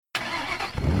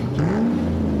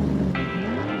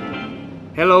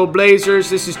Hello Blazers,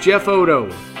 this is Jeff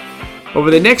Odo. Over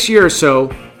the next year or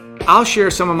so, I'll share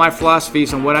some of my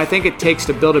philosophies on what I think it takes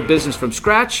to build a business from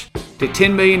scratch to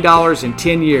 $10 million in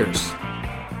 10 years.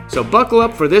 So buckle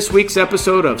up for this week's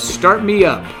episode of Start Me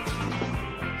Up.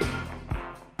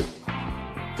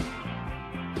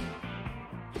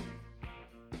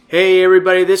 Hey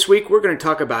everybody, this week we're going to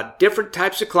talk about different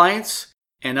types of clients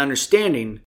and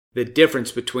understanding the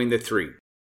difference between the three.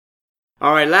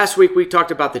 All right, last week we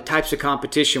talked about the types of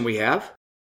competition we have.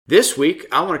 This week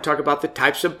I want to talk about the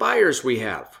types of buyers we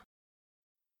have.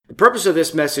 The purpose of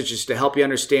this message is to help you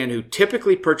understand who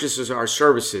typically purchases our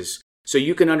services so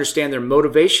you can understand their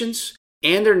motivations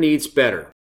and their needs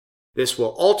better. This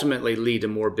will ultimately lead to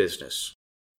more business.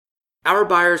 Our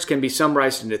buyers can be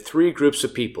summarized into three groups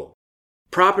of people: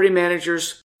 property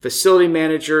managers, facility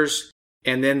managers,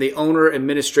 and then the owner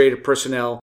administrative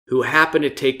personnel who happen to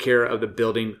take care of the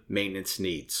building maintenance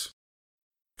needs.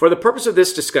 For the purpose of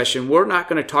this discussion, we're not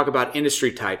going to talk about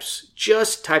industry types,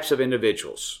 just types of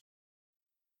individuals.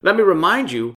 Let me remind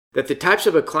you that the types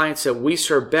of clients that we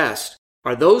serve best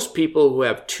are those people who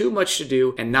have too much to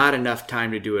do and not enough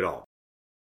time to do it all.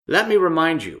 Let me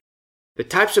remind you, the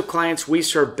types of clients we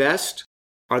serve best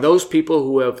are those people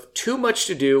who have too much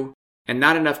to do and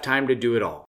not enough time to do it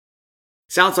all.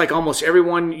 Sounds like almost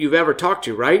everyone you've ever talked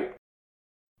to, right?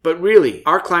 But really,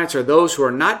 our clients are those who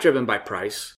are not driven by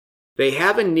price. They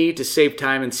have a need to save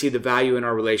time and see the value in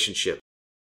our relationship.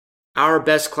 Our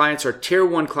best clients are Tier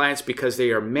 1 clients because they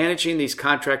are managing these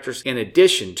contractors in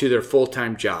addition to their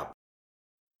full-time job.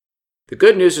 The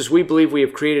good news is we believe we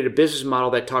have created a business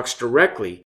model that talks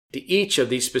directly to each of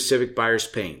these specific buyers'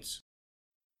 pains.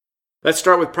 Let's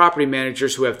start with property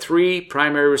managers who have three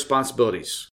primary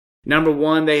responsibilities. Number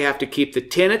one, they have to keep the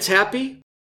tenants happy.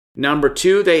 Number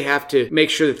two, they have to make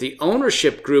sure that the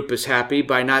ownership group is happy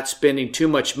by not spending too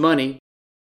much money.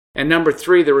 And number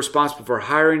three, they're responsible for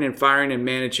hiring and firing and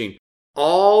managing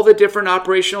all the different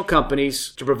operational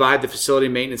companies to provide the facility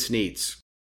maintenance needs.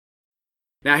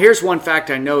 Now, here's one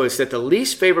fact I know is that the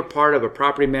least favorite part of a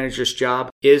property manager's job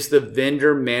is the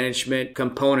vendor management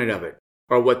component of it,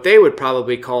 or what they would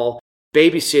probably call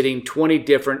babysitting 20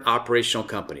 different operational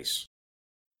companies.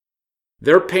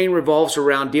 Their pain revolves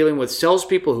around dealing with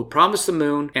salespeople who promise the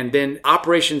moon and then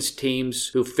operations teams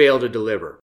who fail to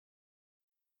deliver.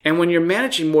 And when you're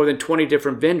managing more than 20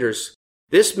 different vendors,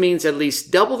 this means at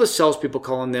least double the salespeople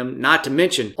calling them, not to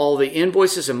mention all the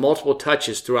invoices and multiple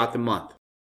touches throughout the month.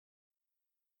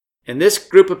 In this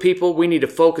group of people, we need to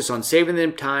focus on saving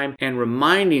them time and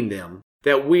reminding them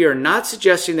that we are not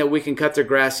suggesting that we can cut their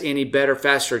grass any better,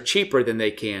 faster, or cheaper than they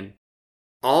can.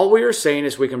 All we are saying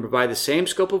is we can provide the same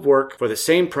scope of work for the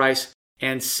same price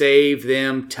and save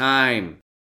them time.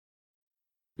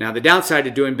 Now, the downside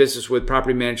to doing business with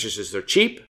property managers is they're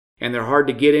cheap and they're hard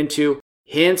to get into,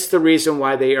 hence the reason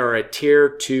why they are a Tier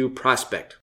 2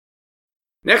 prospect.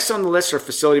 Next on the list are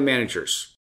facility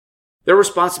managers. Their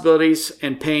responsibilities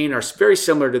and pain are very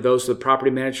similar to those of the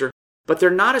property manager, but they're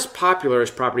not as popular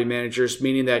as property managers,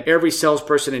 meaning that every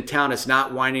salesperson in town is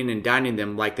not whining and dining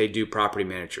them like they do property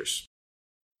managers.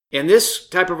 In this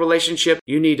type of relationship,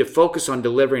 you need to focus on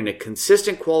delivering a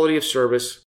consistent quality of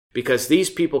service because these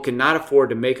people cannot afford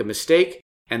to make a mistake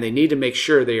and they need to make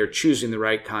sure they are choosing the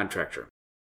right contractor.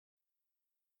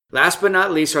 Last but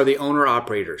not least are the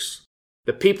owner-operators,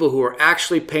 the people who are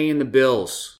actually paying the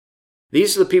bills.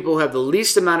 These are the people who have the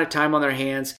least amount of time on their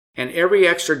hands, and every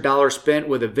extra dollar spent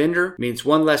with a vendor means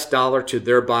one less dollar to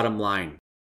their bottom line.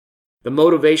 The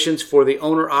motivations for the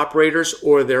owner-operators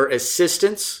or their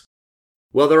assistants,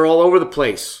 well, they're all over the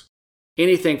place.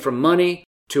 Anything from money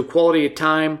to quality of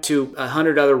time to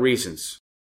 100 other reasons.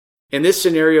 In this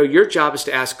scenario, your job is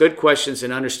to ask good questions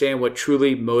and understand what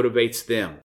truly motivates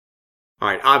them. All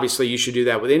right, obviously you should do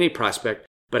that with any prospect,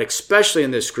 but especially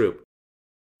in this group.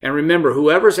 And remember,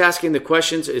 whoever's asking the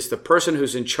questions is the person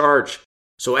who's in charge.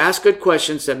 So ask good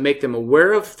questions that make them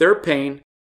aware of their pain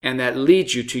and that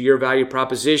leads you to your value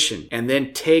proposition. And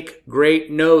then take great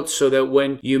notes so that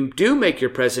when you do make your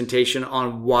presentation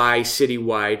on why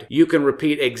citywide, you can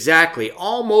repeat exactly,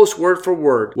 almost word for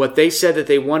word, what they said that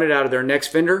they wanted out of their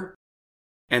next vendor.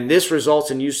 And this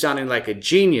results in you sounding like a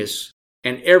genius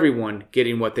and everyone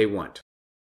getting what they want.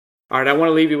 All right, I want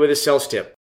to leave you with a sales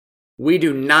tip. We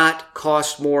do not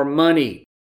cost more money.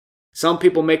 Some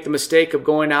people make the mistake of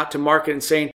going out to market and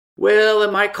saying, well,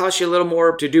 it might cost you a little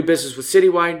more to do business with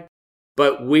Citywide,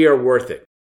 but we are worth it.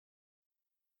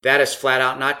 That is flat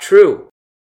out not true.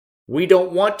 We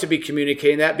don't want to be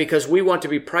communicating that because we want to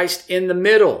be priced in the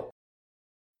middle.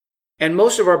 And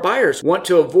most of our buyers want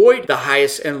to avoid the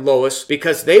highest and lowest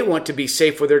because they want to be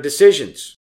safe with their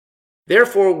decisions.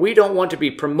 Therefore, we don't want to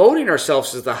be promoting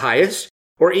ourselves as the highest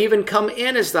or even come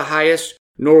in as the highest,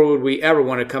 nor would we ever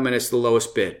want to come in as the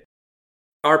lowest bid.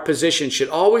 Our position should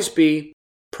always be,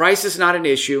 price is not an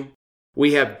issue.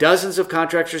 We have dozens of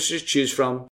contractors to choose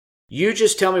from. You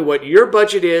just tell me what your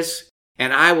budget is,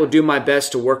 and I will do my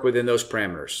best to work within those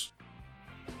parameters.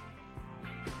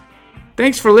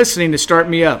 Thanks for listening to Start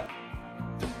Me Up.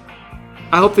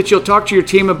 I hope that you'll talk to your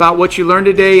team about what you learned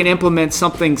today and implement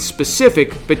something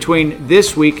specific between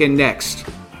this week and next.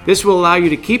 This will allow you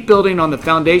to keep building on the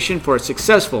foundation for a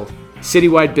successful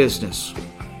citywide business.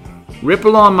 Rip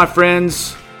along, my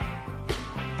friends.